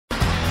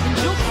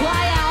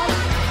fly out,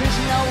 there's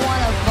no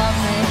one above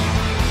me.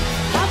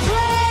 I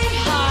play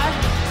hard,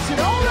 so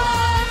don't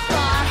run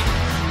far.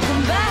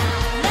 Come back,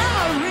 now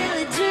I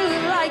really do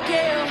like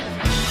you.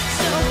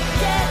 So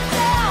get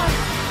down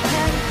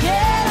and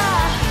get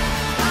up.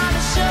 I'ma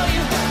show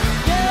you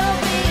you'll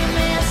be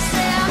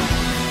missing.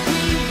 We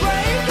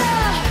break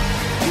up,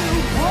 you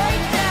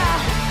break down.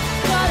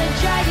 Gotta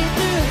drag you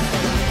through.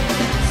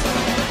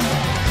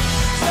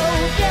 So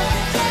get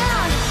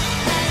down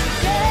and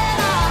get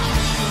up.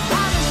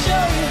 I'ma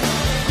show you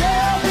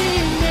you'll be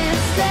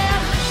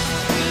missing.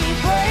 We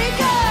break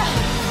up,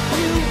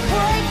 you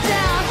break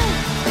down.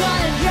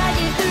 Gotta drag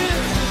you through.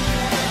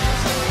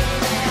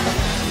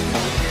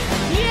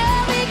 Yeah,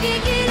 we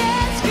kicking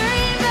and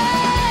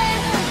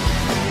screaming.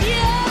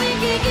 Yeah, we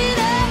kicking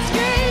and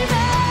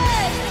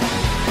screaming.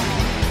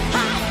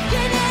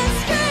 Kicking and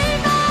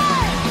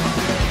screaming.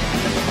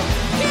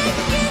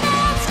 Kicking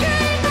and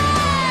screaming.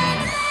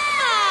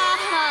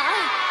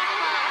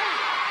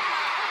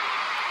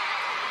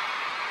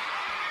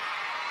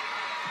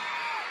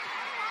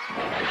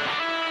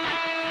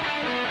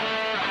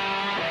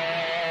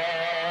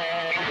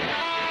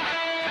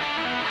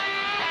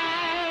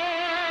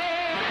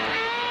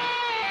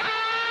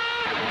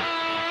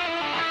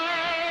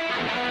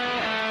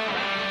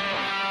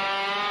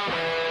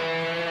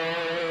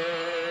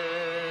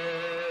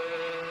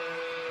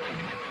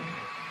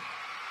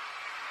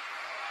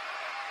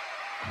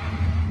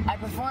 I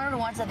performed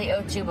once at the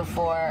O2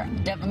 before.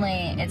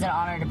 Definitely, it's an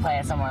honor to play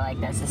at somewhere like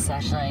this,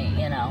 especially,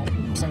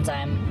 since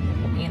I'm,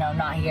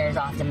 not here as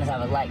often as I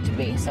would like to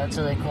be. So it's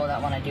really cool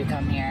that when I do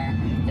come here,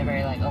 they're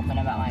very, open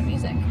about my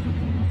music.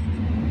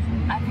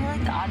 I feel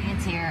like the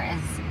audience here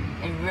is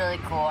really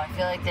cool. I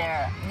feel like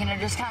they're,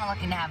 just kind of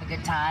looking to have a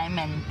good time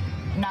and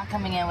not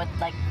coming in with,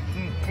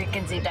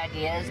 preconceived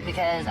ideas,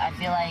 because I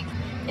feel like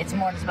it's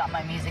more just about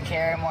my music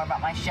here, more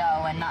about my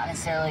show, and not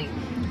necessarily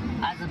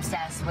as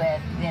obsessed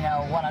with,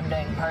 what I'm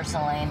doing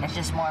personally, and it's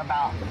just more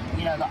about,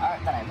 the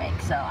art that I make.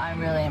 So I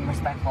really am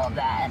respectful of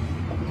that,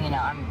 and,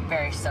 I'm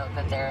very stoked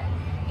that they're,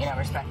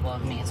 respectful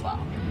of me as well.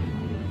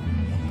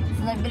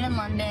 Since I've been in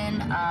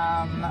London,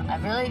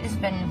 I've really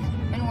just been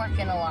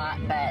working a lot,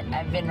 but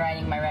I've been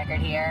writing my record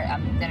here.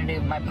 I'm gonna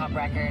do my pop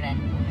record, and,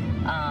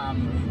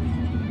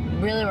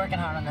 really working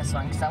hard on this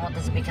one, because I want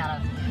this to be kind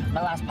of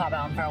my last pop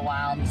album for a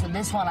while. And so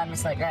this one, I'm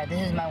just like, all right, this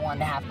is my one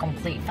to have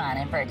complete fun,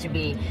 and for it to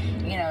be,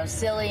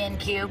 silly and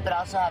cute, but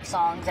also have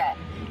songs that,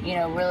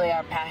 really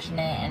are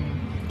passionate, and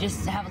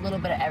just have a little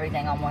bit of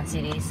everything on one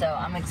CD. So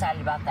I'm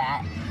excited about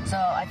that. So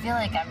I feel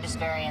like I'm just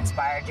very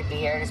inspired to be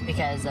here, just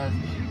because of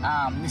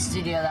the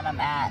studio that I'm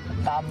at.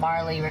 Bob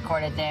Marley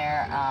recorded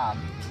there.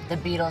 The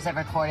Beatles have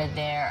recorded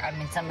there. I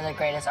mean, some of the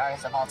greatest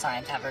artists of all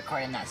time have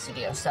recorded in that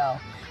studio. So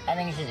I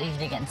think it's just easy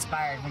to get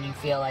inspired when you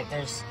feel like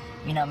there's,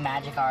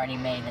 magic already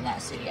made in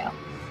that studio.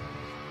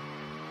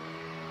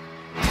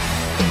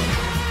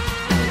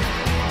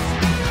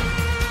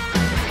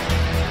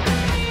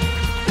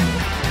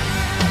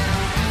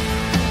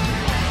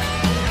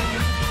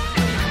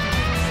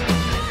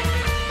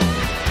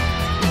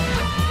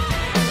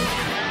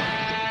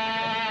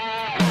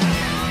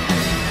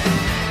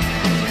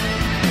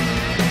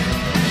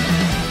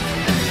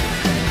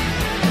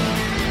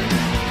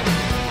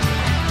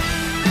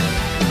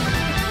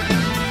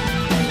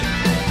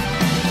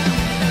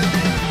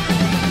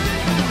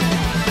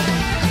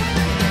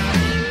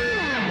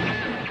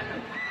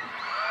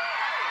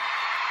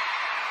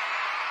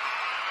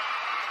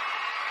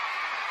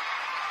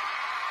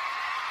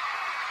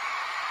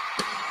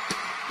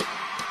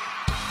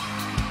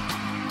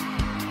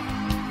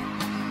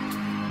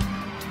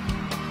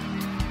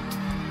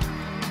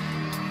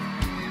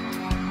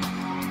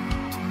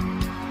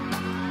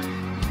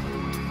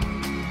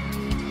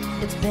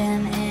 It's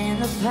been in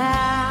the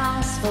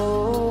past for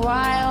a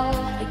while.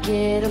 I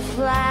get a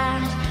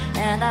flash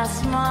and I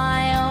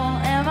smile.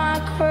 Am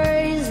I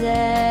crazy?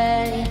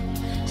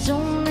 So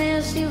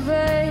miss you,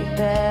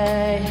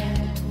 baby.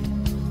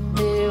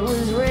 It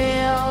was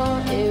real,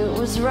 it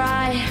was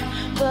right,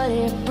 but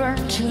it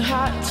burned too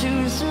hot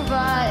to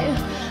survive.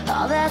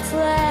 All that's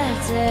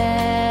left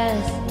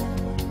is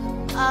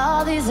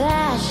all these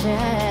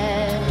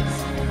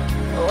ashes.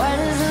 Where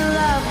does the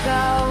love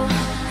go?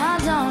 I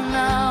don't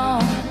know.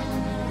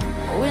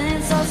 When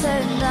it's all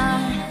said and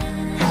done,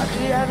 how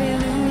could I be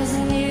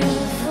losing you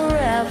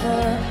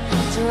forever?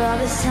 After all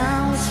this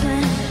time we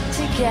spent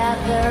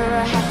together,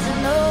 I have to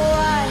know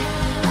why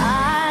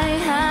I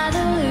had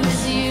to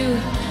lose you.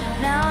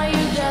 Now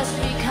you just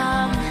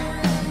become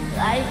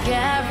like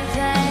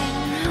everything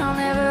I'll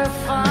never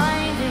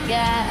find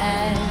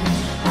again.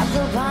 At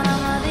the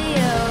bottom of the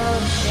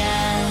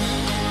ocean,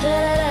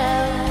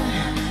 da-da-da,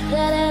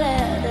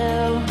 da-da-da-da,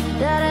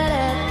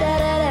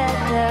 da-da-da-da-da-da.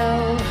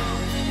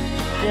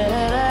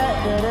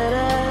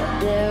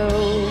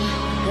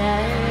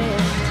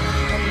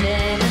 And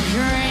in a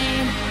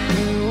dream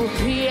you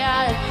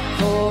appeared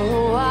for a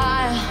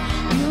while.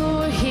 You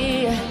were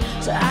here,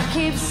 so I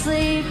keep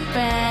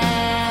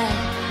sleeping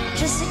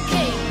just to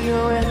keep you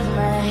with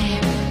me.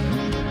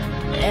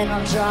 And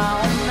I'll draw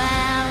a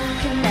man,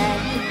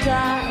 connect the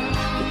dots.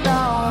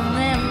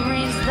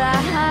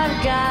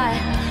 got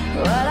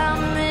what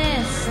I'm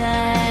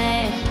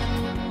missing.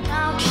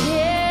 I'll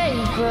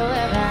keep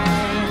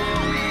living.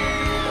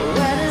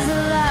 Where does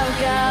the love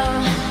go?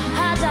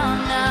 I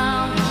don't know.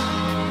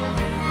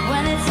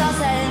 When it's all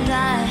said and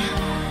done,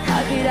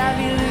 how could I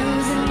be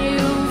losing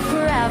you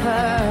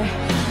forever?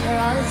 For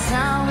all the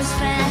time we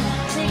spent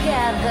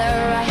together,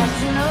 I have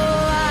to know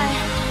why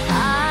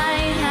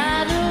I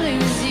had to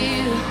lose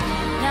you.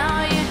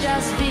 Now you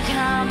just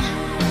become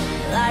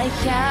like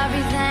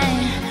everything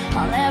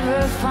I'll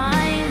never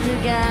find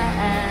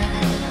again.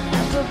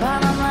 At the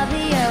bottom of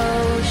the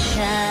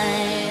ocean.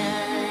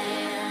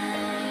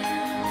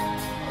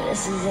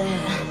 This is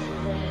it.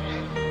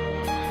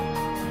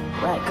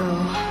 Let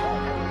go.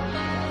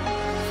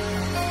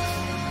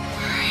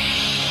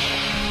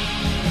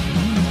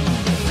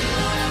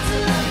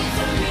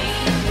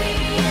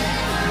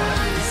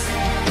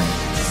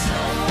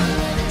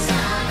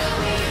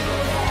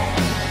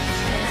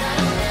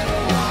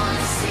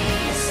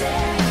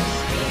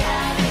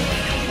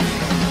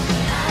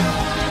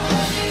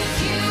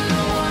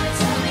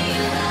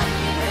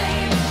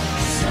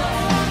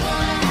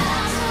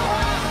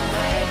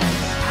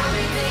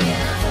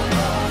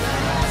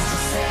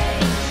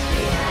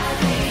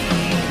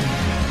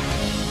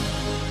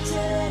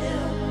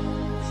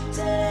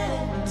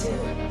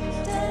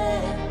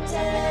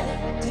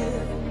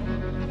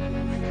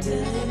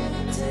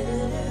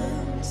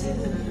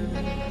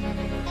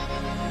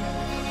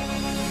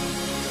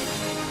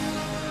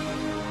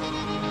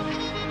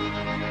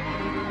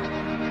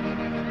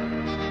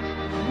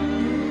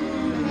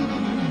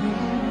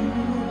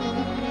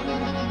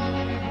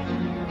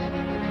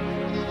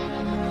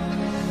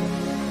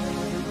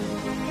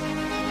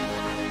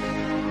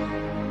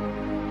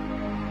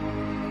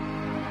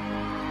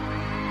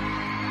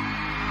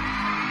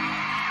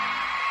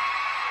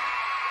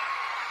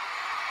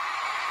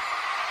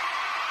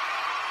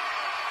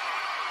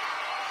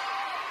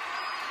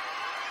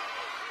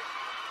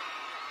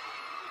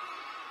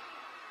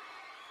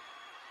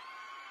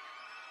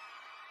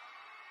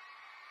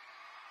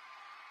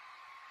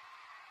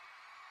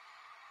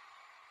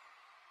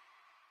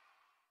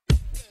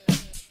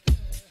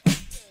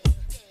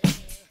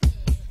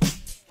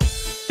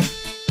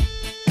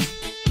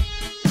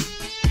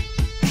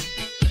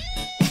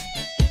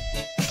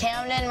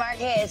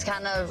 Market is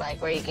kind of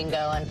like where you can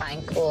go and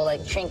find cool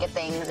like trinket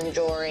things and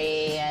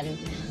jewelry and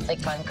like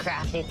fun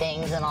crafty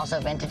things and also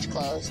vintage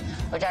clothes,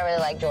 which I really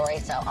like jewelry,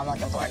 so I'm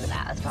looking forward to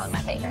that. That's probably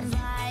my favorite.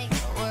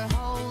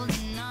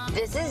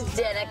 This is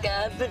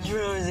Danica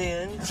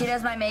Petrosian. She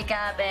does my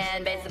makeup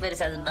and basically just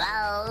says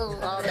blah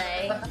all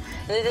day.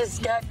 This is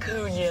Scott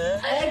Cunha.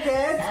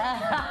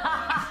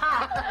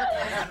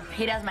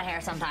 He does my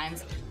hair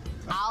sometimes.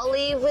 I'll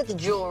leave with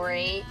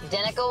jewelry.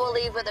 Danica will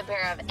leave with a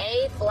pair of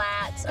A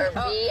flats or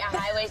B, a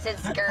high-waisted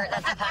skirt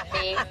that's a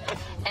puffy.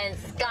 And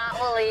Scott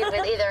will leave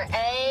with either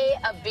A,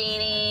 a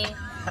beanie,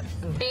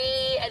 B,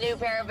 a new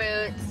pair of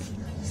boots,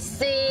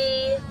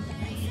 C,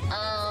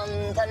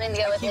 something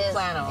to go with his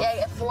flannel.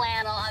 Yeah,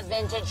 flannel, a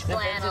vintage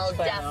flannel,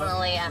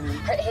 definitely.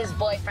 His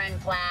boyfriend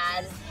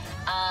plaid.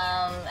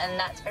 And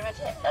that's pretty much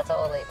it. That's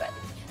all we'll leave with.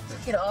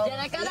 Look at all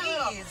Danica,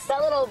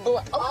 that little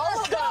oh,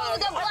 the skull,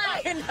 the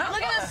black.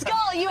 Look at the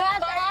skull. You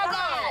have to have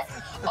that.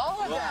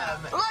 All of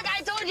them. Look,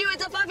 I told you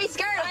it's a puffy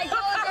skirt. I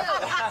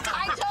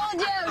told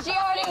you. She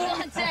already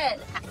wants it.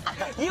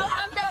 You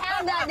have to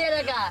have that,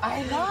 Danica.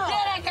 I know.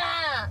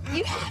 Danica,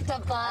 you have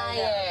to buy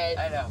it.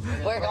 I know.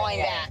 We're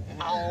going back.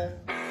 Oh,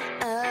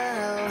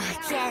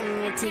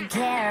 can you take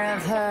care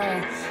of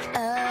her?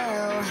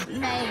 Oh,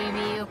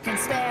 maybe you can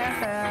spare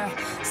her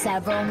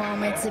several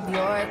moments of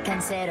your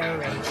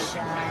consideration.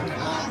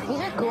 These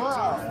are cool.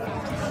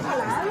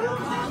 Hello.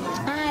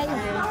 Hi.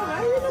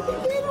 Oh, you're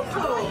looking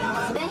beautiful.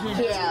 Thank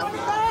you.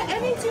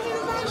 Anything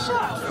in my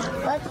shop?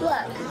 Let's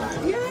look.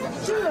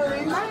 Yeah,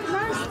 jewelry,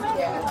 nice.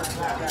 Yeah.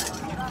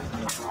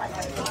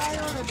 Buy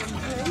all of them,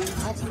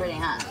 please. That's pretty,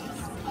 huh?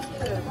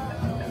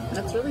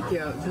 That's really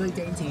cute. It's really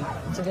dainty.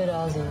 It's a good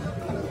Aussie.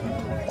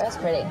 That's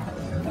pretty.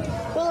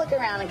 We'll look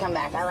around and come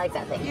back. I like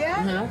that thing.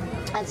 Yeah?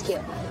 That's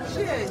cute.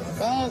 Cheers.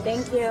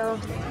 Thank you. Well,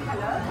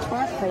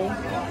 that's pretty.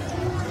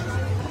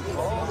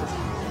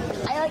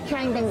 I like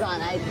trying things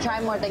on. I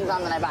try more things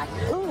on than I buy.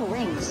 Ooh,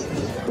 rings.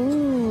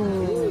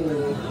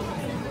 Ooh.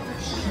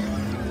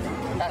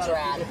 That's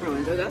rad.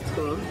 Oh, that's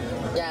cool.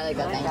 Yeah, I like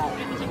that thing.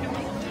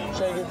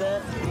 Should I get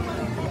that?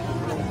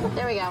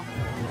 There we go.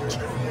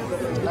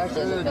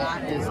 Ooh,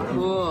 that is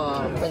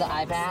cool. For the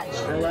eye patch.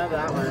 I love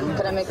that one.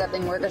 Could I make that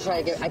thing work, or should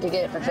I could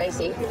get it for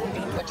Tracy?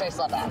 Would Tracy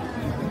love that?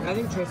 I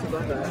think Tracy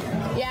loved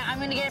that. Yeah, I'm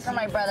gonna get it for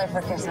my brother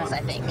for Christmas, I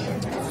think.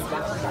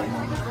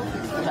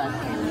 Okay.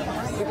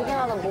 You're picking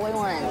all the boy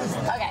ones.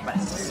 Okay,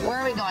 where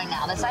are we going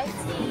now? This side?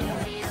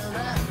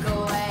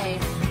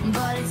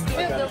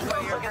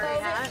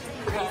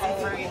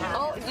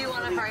 Oh, do you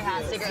want a furry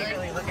hat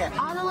secretly? Look at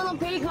Oh, the little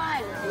pink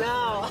one.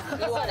 No.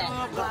 You want it?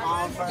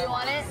 Do you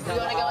want it? You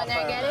want to go in there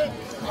and get it?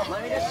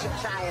 Let me just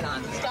try it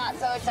on. Scott's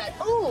so excited.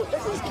 Ooh,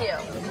 this is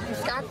cute.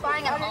 Scott's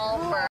buying an all fur.